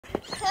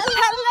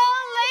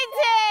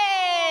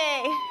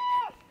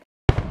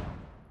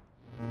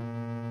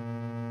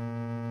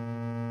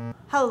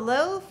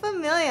Hello,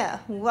 familia.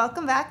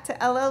 Welcome back to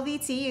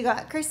LLVT. You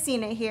got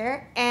Christina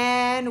here,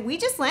 and we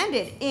just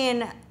landed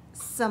in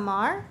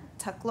Samar,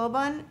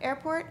 Tacloban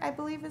Airport, I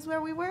believe is where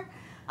we were.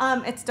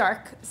 It's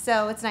dark,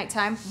 so it's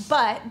nighttime.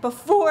 But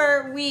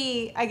before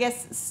we, I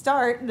guess,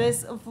 start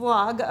this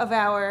vlog of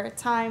our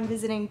time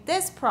visiting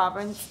this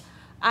province,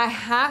 I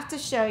have to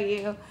show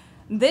you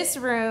this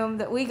room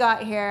that we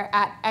got here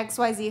at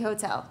XYZ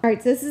Hotel. All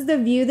right, so this is the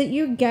view that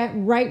you get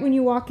right when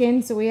you walk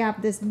in. So we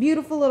have this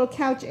beautiful little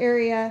couch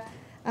area,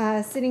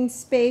 sitting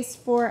space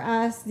for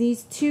us,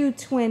 these two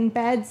twin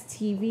beds,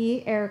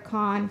 TV,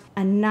 aircon,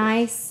 a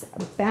nice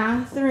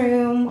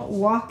bathroom,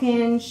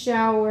 walk-in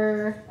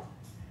shower,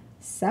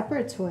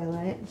 separate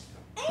toilet.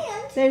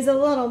 And there's a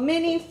little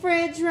mini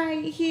fridge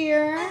right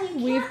here.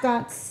 We've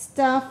got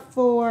stuff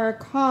for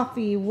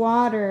coffee,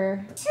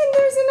 water. And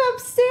there's an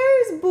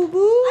upstairs,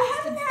 boo-boo.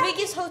 It's the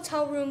biggest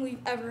hotel room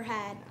we've ever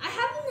had.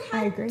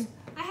 I agree.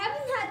 I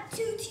haven't had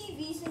two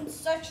TVs in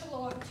such a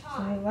long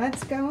time. So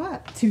let's go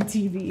up. Two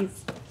TVs.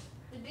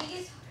 The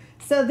biggest.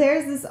 So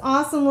there's this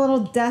awesome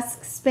little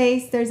desk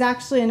space. There's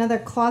actually another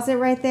closet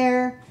right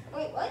there.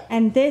 Wait, what?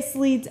 And this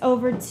leads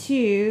over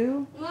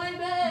to My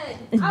bed.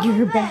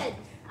 your bed.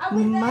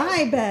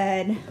 My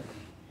bed.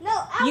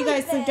 No, you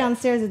guys sleep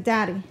downstairs with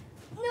Daddy.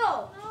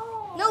 No,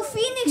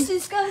 Phoenix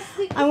is gonna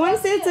sleep. I want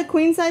to say it's a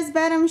queen size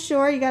bed, I'm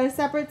sure. You got a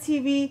separate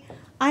TV.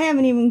 I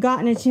haven't even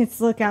gotten a chance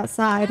to look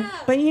outside. Yeah.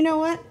 But you know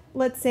what?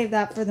 Let's save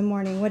that for the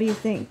morning. What do you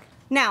think?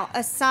 Now,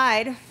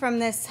 aside from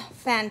this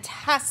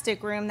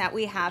fantastic room that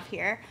we have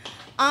here,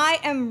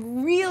 I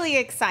am really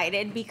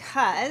excited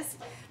because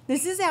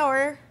this is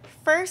our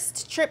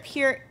first trip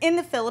here in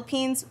the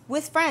Philippines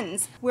with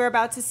friends. We're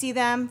about to see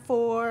them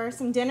for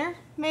some dinner,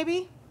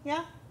 maybe?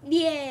 Yeah?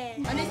 Yeah.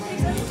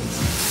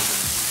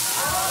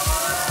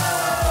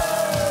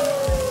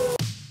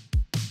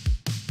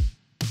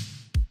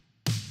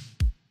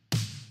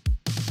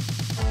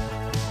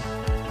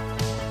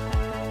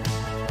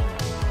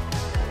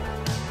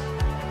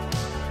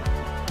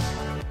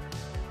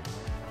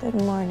 Good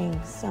morning,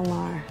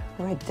 Samar.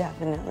 We're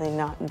definitely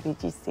not in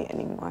BGC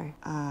anymore.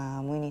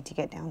 We need to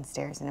get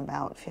downstairs in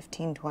about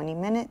 15-20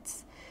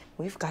 minutes.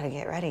 We've got to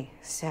get ready,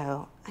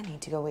 so I need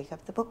to go wake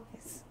up the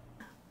boys.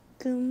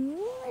 Good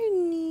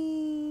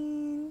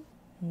morning.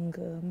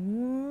 Good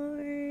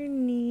morning.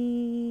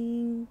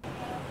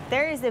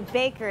 There is a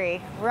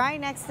bakery right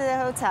next to the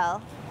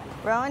hotel.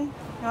 Rowan,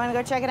 you want to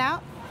go check it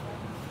out?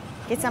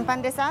 Get some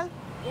pan de sal?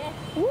 Yeah.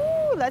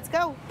 Woo, let's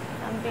go.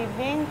 Some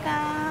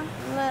bibingka,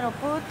 little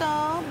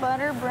puto,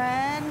 butter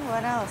bread.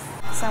 What else?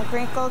 Some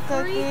crinkle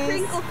cookies. 3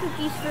 crinkle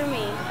cookies for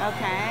me.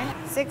 Okay.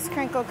 6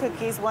 crinkle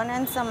cookies, 1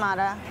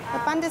 ensamada. The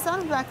pan de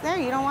sal's back there.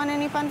 You don't want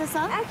any pan de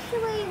sal?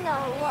 Actually,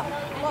 no. Well,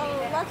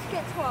 let's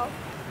get 12.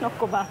 No,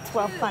 about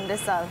 12 pan de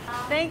sal.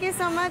 Thank you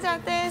so much,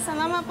 ate.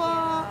 Salamat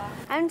po.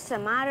 And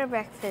Samara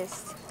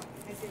breakfast.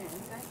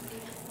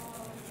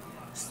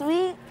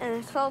 Sweet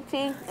and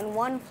salty and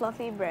 1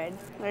 fluffy bread.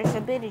 There's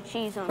a bit of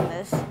cheese on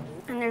this.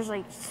 And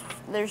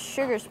there's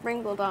sugar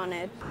sprinkled on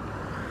it.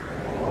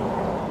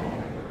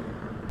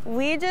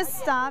 We just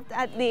stopped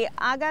at the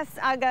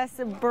Agas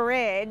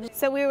Bridge.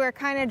 So we were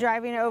kind of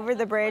driving over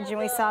the bridge and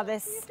we saw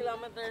this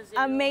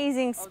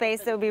amazing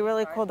space that would be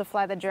really cool to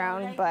fly the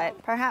drone, but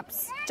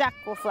perhaps Jack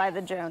will fly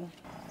the drone.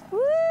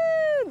 Woo,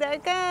 there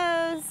it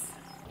goes.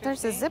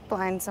 There's a zip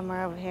line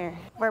somewhere over here.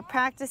 We're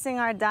practicing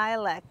our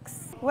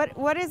dialects.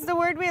 What is the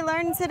word we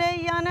learned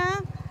today,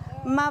 Yana?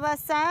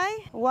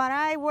 Mabasay?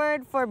 Waray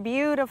word for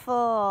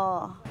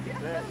beautiful.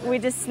 We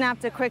just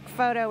snapped a quick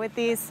photo with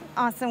these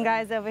awesome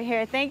guys over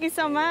here. Thank you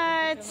so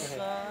much.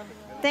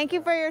 Thank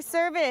you for your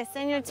service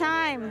and your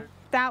time.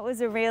 That was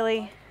a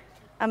really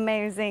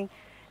amazing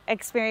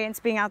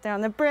experience being out there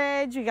on the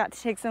bridge. We got to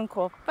take some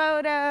cool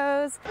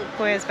photos.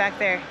 Koya's back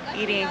there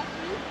eating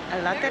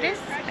elotes,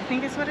 I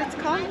think is what it's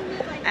called.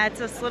 It's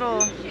this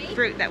little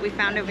fruit that we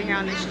found over here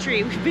on this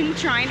tree. We've been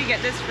trying to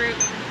get this fruit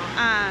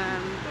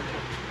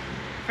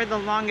for the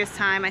longest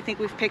time. I think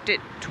we've picked it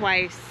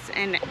twice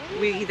and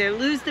we either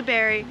lose the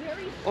berry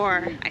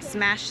or I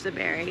smash the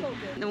berry.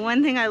 The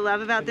one thing I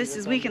love about this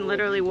is we can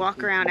literally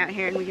walk around out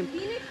here and we can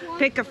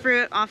pick a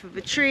fruit off of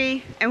a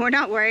tree and we're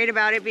not worried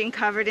about it being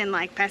covered in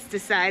like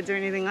pesticides or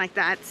anything like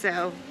that.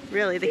 So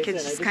really the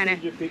kids just kind of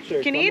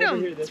can eat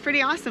them. It's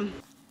pretty awesome.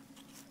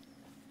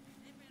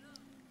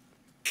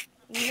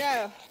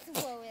 No.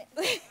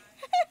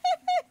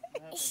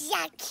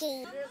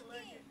 Yucky.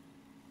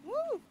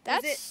 Woo,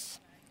 That's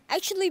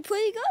actually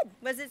pretty good.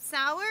 was it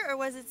sour or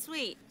was it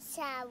sweet?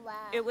 Sour.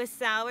 It was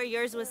sour.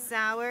 Yours was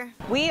sour.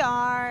 We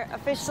are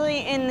officially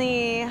in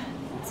the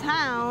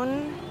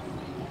town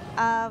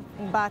of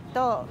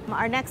Bato.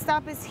 Our next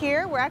stop is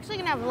here. We're actually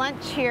gonna have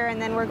lunch here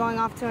and then we're going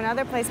off to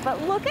another place.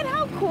 But look at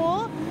how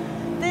cool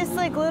this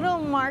like little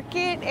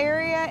market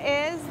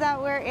area is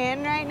that we're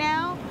in right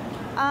now.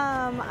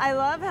 I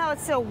love how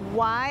it's so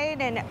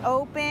wide and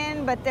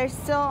open, but there's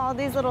still all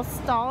these little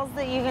stalls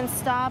that you can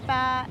stop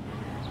at.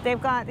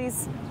 They've got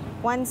these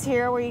ones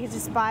here where you can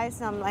just buy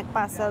some like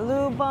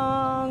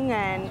pasalubong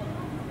and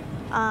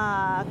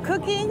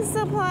cooking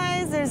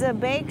supplies. There's a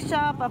bake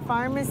shop, a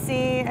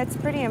pharmacy. It's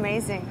pretty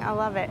amazing. I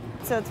love it.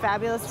 So it's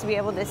fabulous to be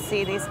able to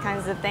see these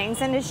kinds of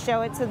things and to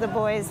show it to the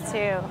boys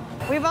too.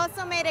 We've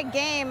also made a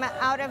game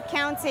out of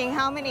counting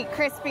how many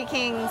Krispy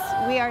Kings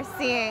we are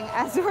seeing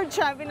as we're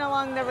driving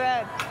along the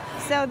road.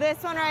 So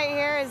this one right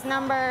here is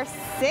number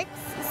 6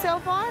 so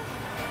far.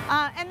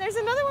 And there's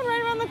another one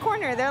right around the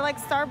corner. They're like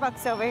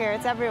Starbucks over here.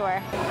 It's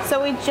everywhere.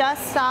 So we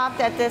just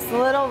stopped at this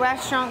little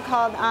restaurant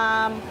called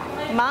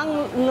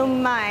Mang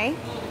Lumai,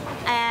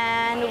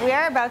 and we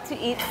are about to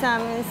eat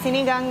some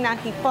sinigang na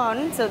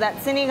hipon. So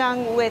that's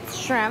sinigang with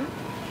shrimp.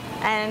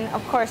 And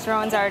of course,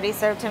 Rowan's already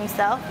served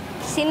himself.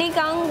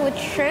 Sinigang with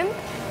shrimp,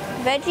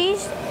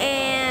 veggies,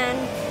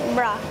 and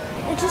broth.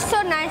 It's just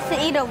so nice to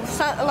eat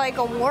like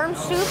a warm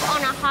soup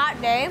on a hot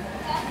day.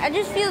 It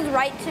just feels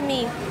right to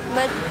me.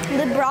 But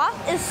the broth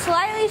is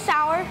slightly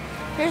sour.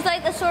 There's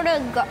like a sort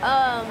of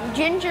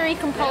gingery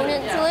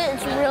component to it.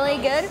 It's really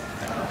good.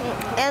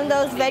 And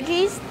those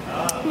veggies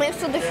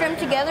mixed with the shrimp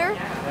together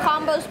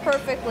combos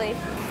perfectly.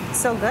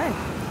 So good.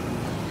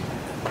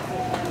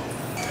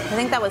 I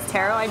think that was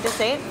taro I just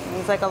ate. It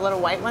was like a little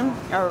white one,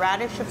 or a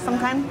radish of some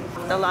kind.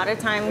 A lot of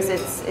times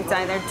it's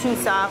either too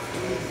soft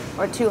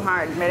or too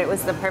hard, but it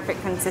was the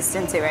perfect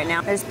consistency right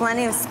now. There's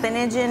plenty of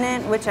spinach in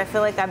it, which I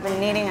feel like I've been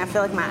needing. I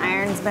feel like my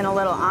iron's been a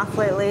little off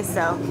lately,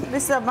 so.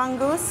 This is a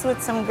bangus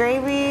with some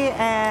gravy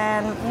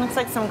and looks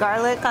like some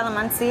garlic,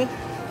 calamansi.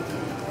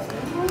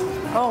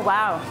 Oh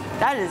wow,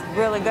 that is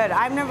really good.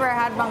 I've never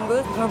had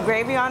bangus with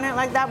gravy on it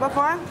like that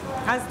before.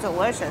 That's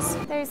delicious.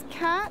 There's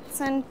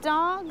cats and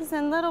dogs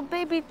and little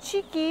baby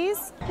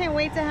chickies. Can't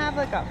wait to have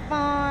like a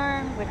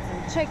farm with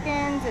some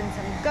chickens and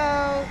some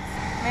goats,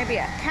 maybe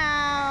a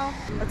cow.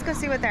 Let's go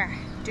see what they're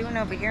doing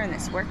over here in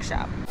this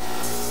workshop.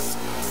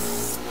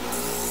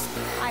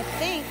 I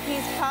think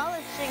he's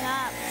polishing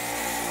up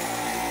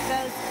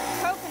those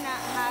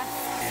coconut husks.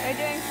 They're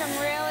doing some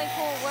really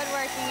cool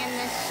woodworking in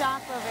this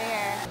shop over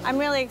here. I'm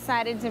really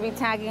excited to be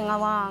tagging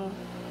along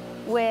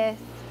with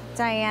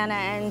Diana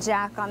and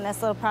Jack on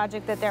this little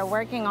project that they're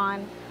working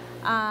on.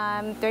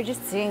 They're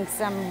just seeing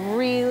some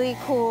really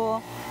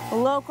cool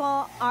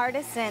local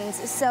artisans.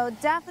 So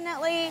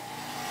definitely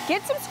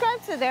get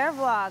subscribed to their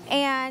vlog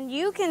and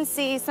you can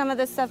see some of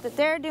the stuff that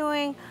they're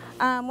doing,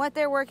 what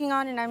they're working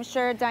on, and I'm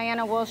sure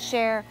Diana will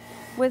share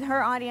with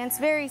her audience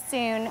very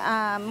soon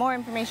more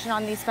information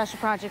on these special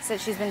projects that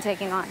she's been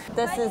taking on.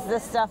 This is the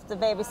stuff the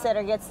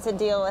babysitter gets to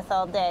deal with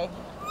all day.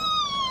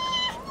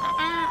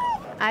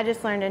 I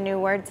just learned a new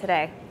word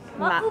today.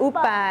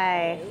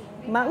 Maupay.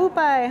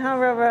 Maupay, huh,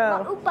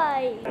 Roro?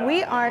 Maupay.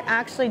 We are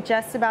actually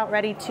just about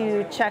ready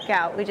to check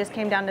out. We just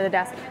came down to the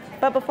desk.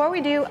 But before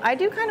we do, I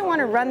do kind of want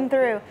to run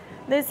through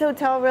this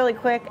hotel really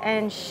quick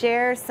and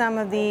share some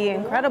of the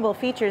incredible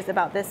features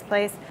about this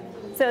place.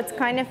 So it's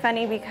kind of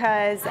funny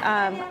because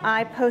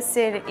I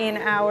posted in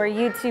our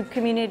YouTube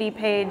community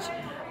page,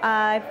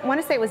 I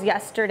want to say it was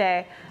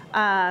yesterday,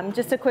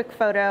 just a quick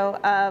photo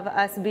of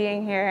us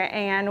being here,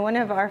 and one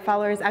of our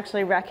followers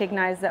actually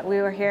recognized that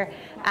we were here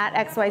at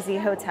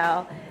XYZ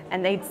Hotel,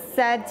 and they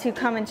said to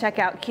come and check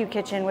out Q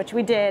Kitchen, which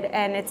we did,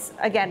 and it's,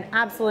 again,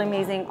 absolutely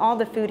amazing. All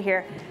the food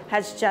here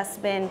has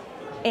just been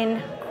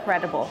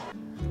incredible.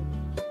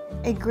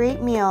 A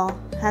great meal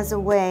has a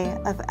way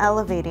of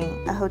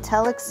elevating a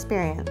hotel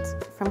experience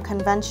from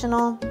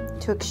conventional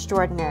to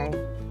extraordinary.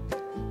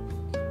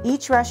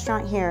 Each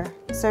restaurant here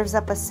serves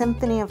up a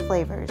symphony of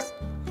flavors,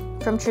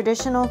 from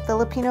traditional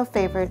Filipino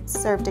favorites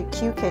served at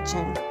Q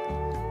Kitchen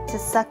to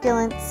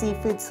succulent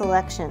seafood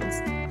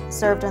selections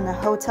served on the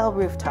hotel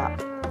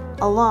rooftop,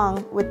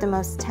 along with the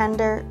most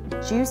tender,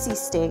 juicy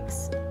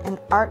steaks and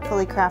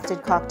artfully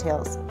crafted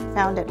cocktails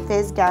found at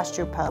Fizz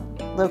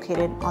Gastropub,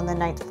 located on the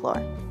 9th floor.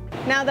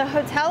 Now the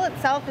hotel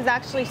itself is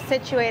actually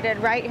situated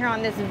right here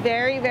on this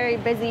very, very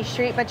busy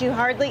street, but you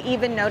hardly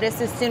even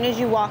notice as soon as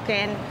you walk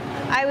in.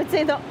 I would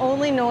say the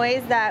only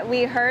noise that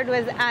we heard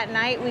was at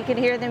night. We could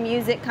hear the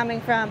music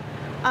coming from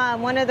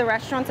one of the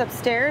restaurants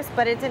upstairs,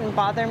 but it didn't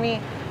bother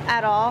me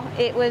at all.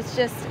 It was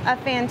just a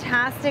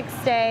fantastic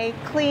stay,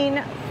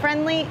 clean,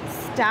 friendly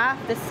staff.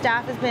 The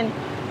staff has been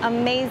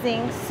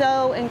amazing,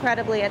 so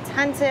incredibly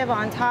attentive,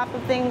 on top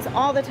of things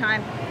all the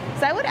time.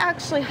 So I would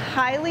actually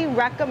highly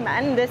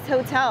recommend this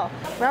hotel.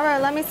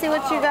 Roro, let me see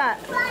what you got.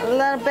 A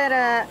little bit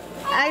of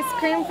ice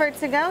cream for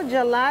to go,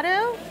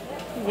 gelato.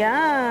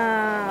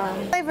 Yum.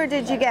 What flavor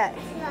did you get?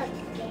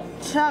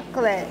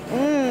 Chocolate.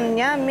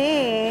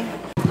 Yummy.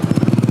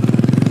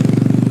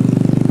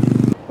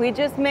 We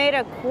just made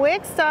a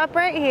quick stop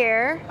right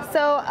here.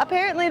 So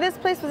apparently this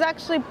place was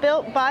actually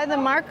built by the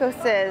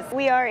Marcoses.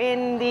 We are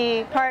in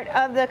the part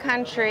of the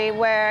country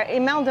where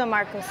Imelda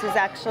Marcos is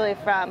actually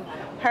from.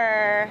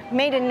 Her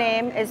maiden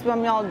name is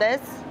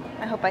Romualdez.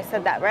 I hope I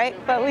said that right.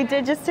 But we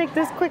did just take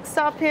this quick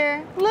stop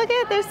here. Look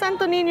at, there's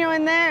Santo Niño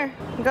in there.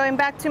 Going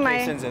back to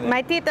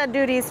my tita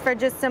duties for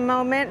just a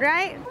moment,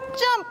 right?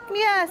 Jump,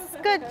 yes,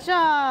 good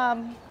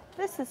job.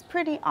 This is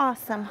pretty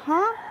awesome,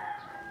 huh?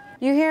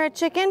 You hear a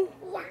chicken?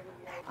 Yeah.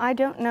 I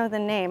don't know the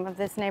name of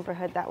this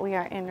neighborhood that we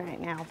are in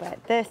right now,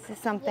 but this is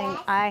something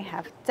I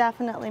have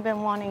definitely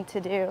been wanting to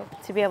do,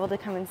 to be able to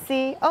come and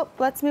see. Oh,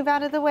 let's move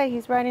out of the way.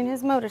 He's riding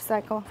his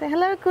motorcycle. Say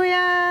hello,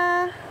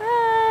 Kuya.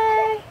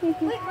 Hi.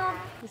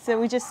 So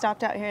we just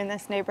stopped out here in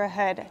this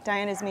neighborhood.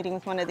 Diana's meeting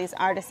with one of these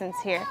artisans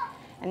here.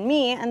 And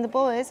me and the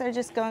boys are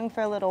just going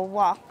for a little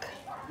walk.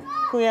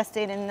 Kuya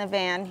stayed in the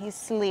van. He's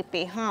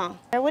sleepy, huh?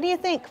 What do you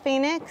think,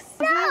 Phoenix?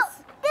 No,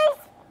 there's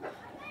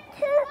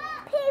two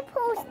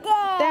peoples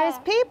there. There's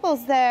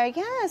peoples there,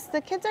 yes. The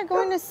kids are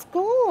going to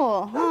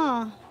school,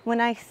 huh?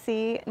 When I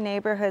see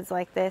neighborhoods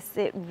like this,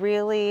 it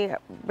really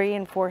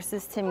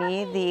reinforces to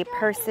me the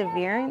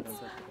perseverance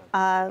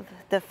of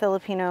the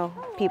Filipino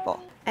people.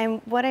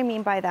 And what I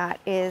mean by that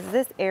is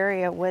this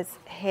area was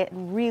hit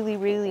really,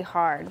 really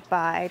hard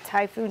by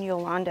Typhoon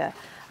Yolanda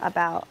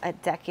about a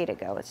decade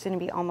ago. It's going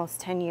to be almost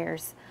 10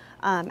 years,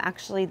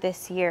 actually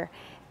this year.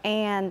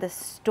 And the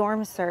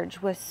storm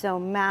surge was so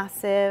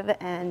massive,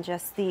 and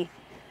just the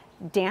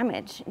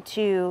damage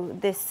to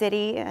this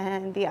city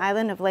and the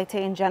island of Leyte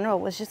in general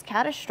was just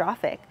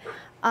catastrophic.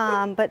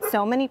 But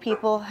so many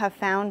people have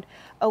found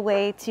a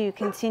way to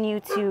continue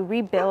to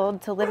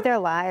rebuild, to live their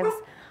lives.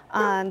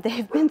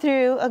 They've been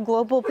through a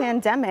global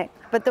pandemic,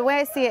 but the way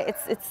I see it,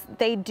 it's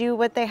they do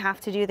what they have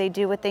to do, they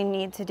do what they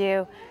need to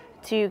do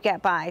to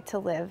get by, to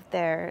live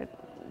their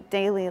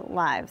daily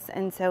lives.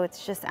 And so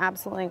it's just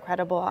absolutely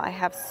incredible. I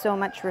have so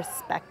much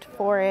respect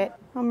for it.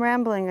 I'm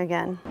rambling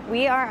again.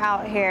 We are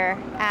out here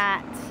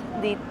at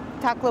the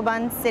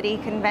Tacloban City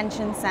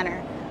Convention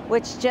Center,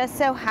 which just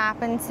so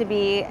happened to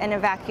be an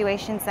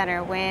evacuation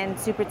center when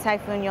Super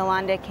Typhoon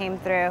Yolanda came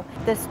through.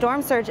 The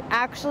storm surge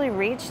actually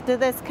reached to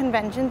this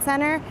convention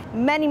center.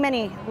 Many,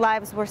 many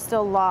lives were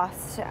still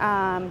lost,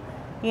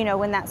 you know,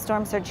 when that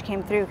storm surge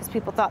came through, because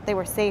people thought they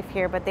were safe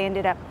here, but they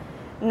ended up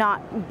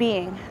not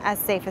being as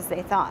safe as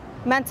they thought.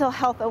 Mental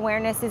health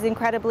awareness is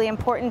incredibly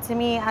important to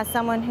me as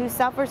someone who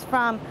suffers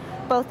from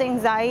both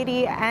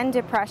anxiety and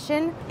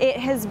depression. It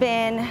has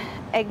been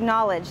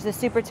acknowledged, the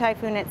Super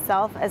Typhoon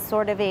itself, as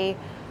sort of a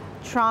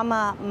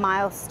trauma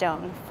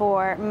milestone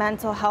for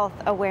mental health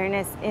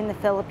awareness in the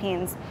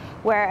Philippines,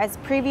 whereas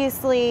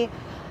previously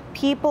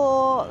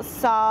people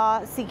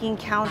saw seeking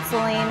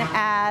counseling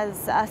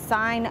as a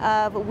sign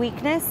of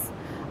weakness.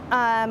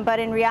 But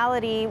in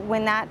reality,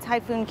 when that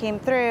typhoon came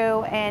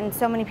through and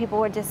so many people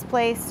were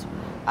displaced,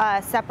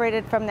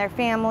 separated from their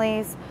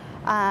families,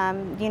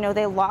 you know,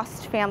 they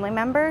lost family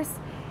members,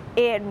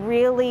 it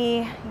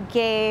really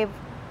gave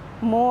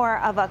more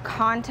of a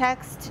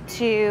context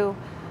to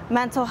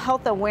mental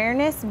health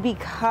awareness,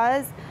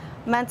 because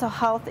mental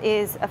health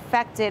is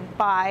affected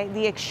by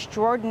the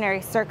extraordinary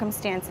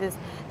circumstances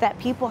that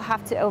people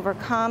have to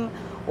overcome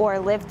or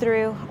live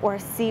through or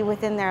see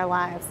within their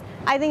lives.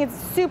 I think it's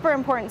super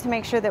important to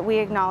make sure that we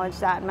acknowledge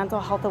that mental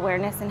health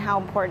awareness and how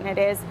important it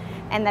is,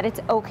 and that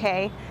it's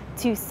okay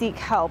to seek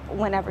help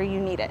whenever you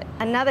need it.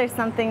 Another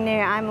something new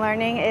I'm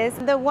learning is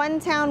the one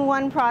town,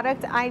 one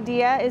product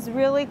idea is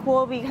really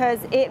cool, because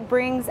it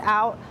brings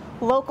out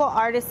local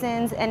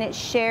artisans and it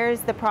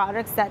shares the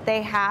products that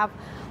they have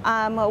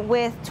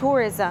with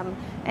tourism.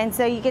 And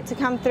so you get to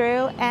come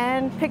through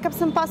and pick up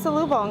some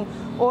pasalubong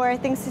or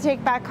things to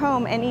take back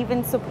home, and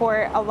even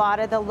support a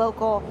lot of the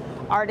local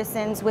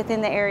artisans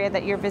within the area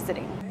that you're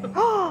visiting.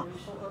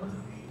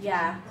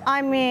 Yeah.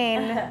 I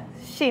mean,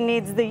 she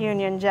needs the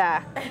Union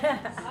Jack.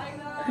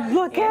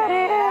 Look at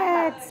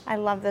it! I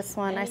love this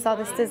one. I saw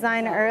this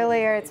design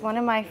earlier. It's one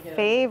of my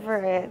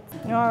favorites.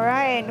 All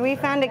right, we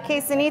found a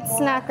Kasen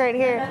snack right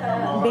here.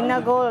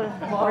 Binagol.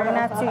 We're gonna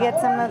have to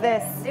get some of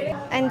this.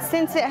 And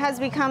since it has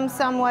become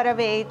somewhat of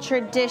a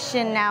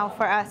tradition now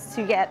for us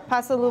to get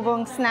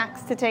pasalubong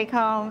snacks to take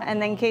home,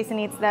 and then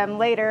Kasen them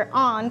later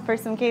on for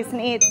some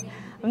Kasen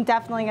I'm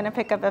definitely gonna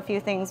pick up a few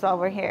things while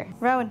we're here.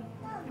 Rowan,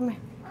 come here.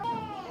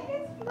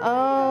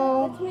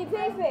 Oh. That's me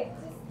perfect.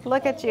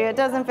 Look at you. It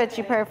doesn't fit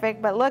you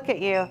perfect, but look at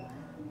you.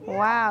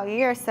 Wow,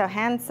 you're so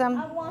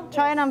handsome.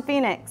 Try it on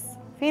Phoenix.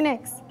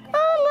 Phoenix.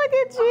 Oh, look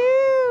at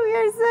you.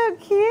 You're so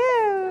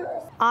cute.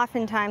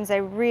 Oftentimes, I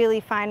really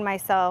find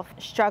myself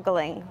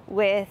struggling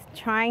with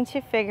trying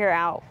to figure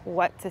out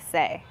what to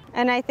say.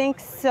 And I think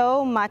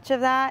so much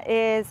of that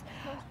is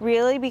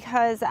really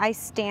because I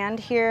stand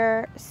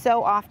here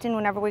so often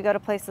whenever we go to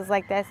places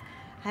like this,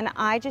 and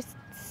I just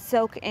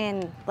soak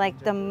in like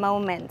the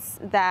moments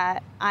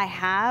that I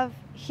have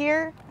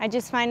here. I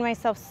just find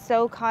myself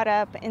so caught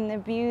up in the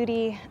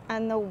beauty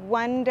and the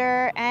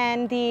wonder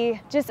and the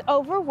just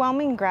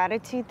overwhelming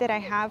gratitude that I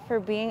have for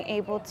being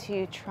able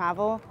to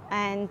travel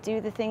and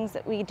do the things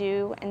that we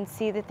do and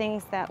see the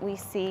things that we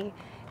see,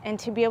 and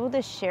to be able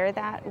to share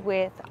that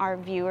with our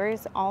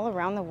viewers all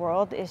around the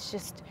world is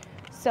just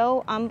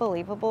so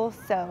unbelievable.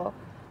 So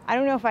I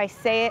don't know if I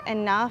say it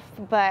enough,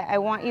 but I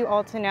want you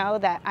all to know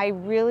that I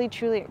really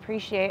truly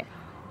appreciate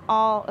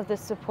all of the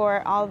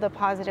support, all of the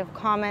positive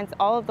comments,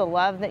 all of the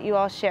love that you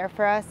all share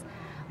for us.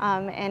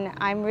 And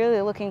I'm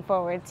really looking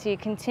forward to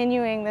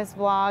continuing this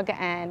vlog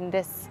and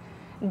this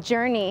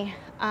journey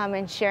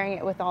and sharing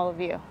it with all of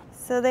you.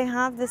 So they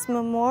have this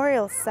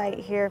memorial site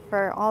here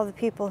for all the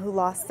people who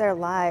lost their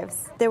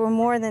lives. There were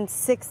more than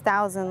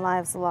 6,000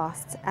 lives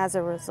lost as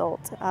a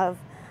result of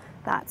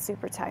that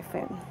super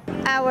typhoon.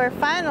 Our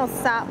final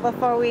stop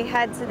before we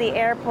head to the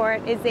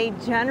airport is a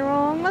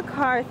General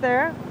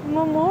MacArthur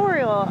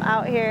Memorial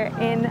out here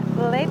in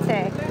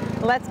Leyte.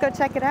 Let's go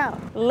check it out.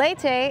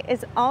 Leyte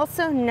is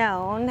also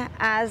known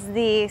as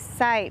the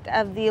site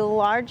of the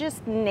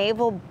largest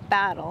naval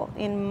battle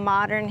in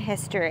modern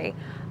history.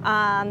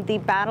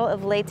 The Battle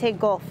of Leyte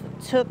Gulf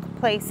took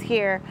place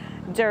here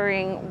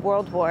during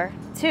World War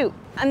II.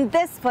 And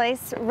this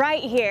place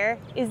right here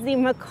is the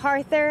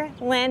MacArthur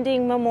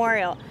Landing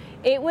Memorial.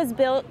 It was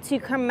built to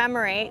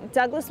commemorate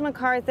Douglas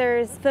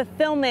MacArthur's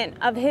fulfillment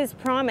of his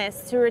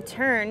promise to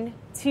return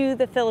to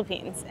the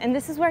Philippines. And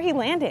this is where he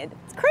landed.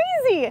 It's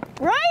crazy,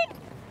 right?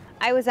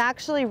 I was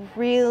actually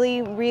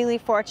really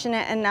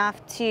fortunate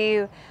enough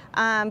to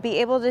be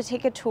able to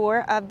take a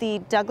tour of the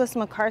Douglas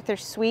MacArthur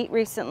suite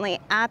recently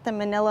at the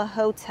Manila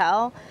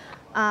Hotel.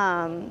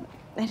 And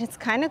it's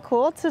kind of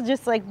cool to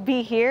just like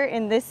be here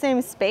in this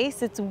same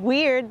space. It's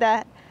weird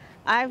that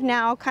I've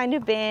now kind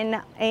of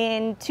been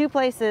in two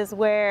places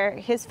where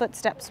his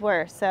footsteps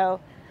were. So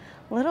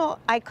a little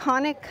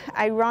iconic,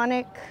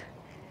 ironic,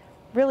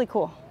 really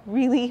cool,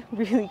 really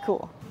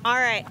cool. All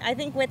right, I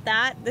think with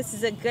that, this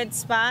is a good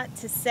spot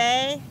to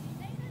say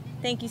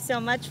thank you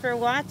so much for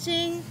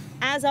watching.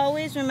 As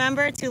always,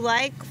 remember to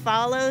like,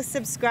 follow,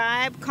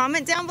 subscribe,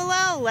 comment down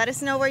below. Let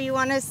us know where you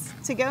want us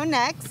to go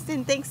next.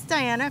 And thanks,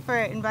 Diana, for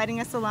inviting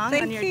us along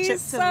on your trip to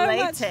Leyte.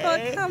 Thank you so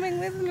much for coming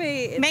with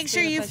me. Make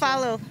sure you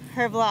follow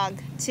her vlog,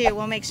 too.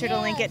 We'll make sure to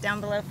link it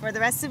down below for the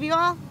rest of you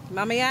all.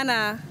 Mama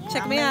Yana,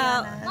 check me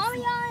out. Mama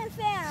Yana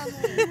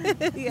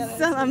family.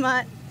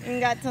 Salamat.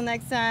 And till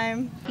next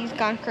time. He's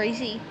gone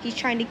crazy. He's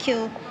trying to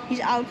kill. He's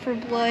out for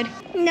blood.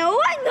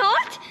 No, I'm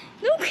not.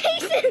 No,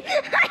 Kasen.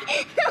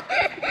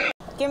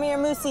 Give me your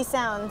moosey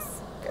sounds.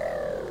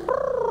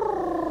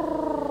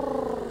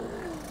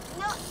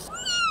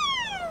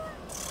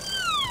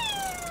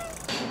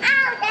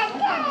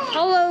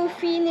 Hello,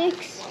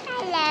 Phoenix.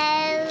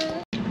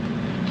 Hello.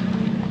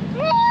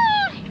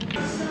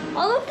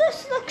 All of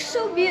this looks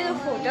so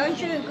beautiful. Don't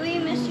you agree,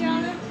 Miss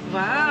Yana?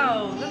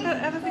 Wow, look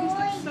at everything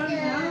looks so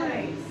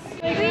nice.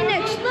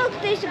 Phoenix, look,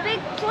 there's a big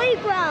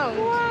playground.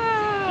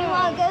 Wow. You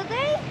want to go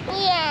there?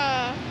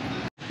 Yeah.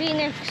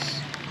 Phoenix.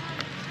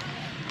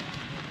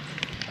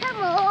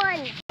 Come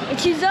on.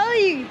 It is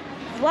Zoe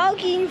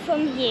vlogging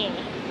from here.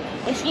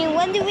 If you're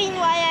wondering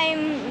why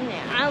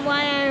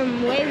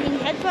I'm wearing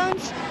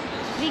headphones,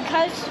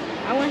 because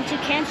I want to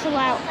cancel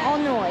out all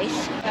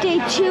noise. After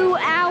 2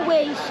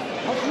 hours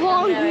of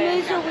long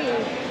misery,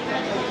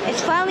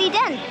 it's finally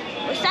done.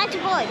 We're starting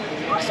to board.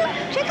 Also,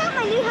 check out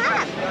my new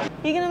hat.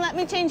 You gonna let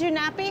me change your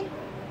nappy?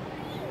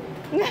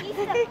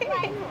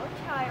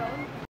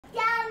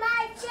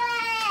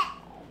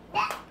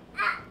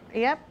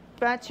 Yep,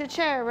 brought your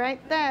chair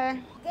right there.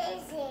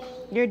 Dizzy.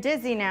 You're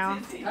dizzy now,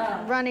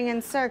 running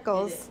in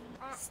circles.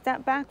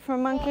 Step back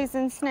from monkeys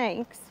and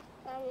snakes.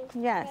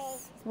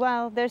 Yes.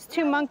 Well, there's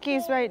 2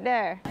 monkeys right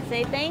there.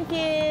 Say thank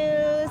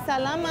you.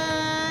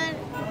 Salamat.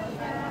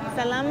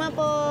 Salamat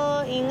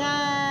po.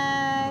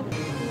 Ingat.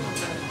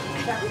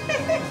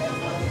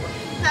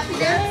 Happy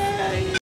dance.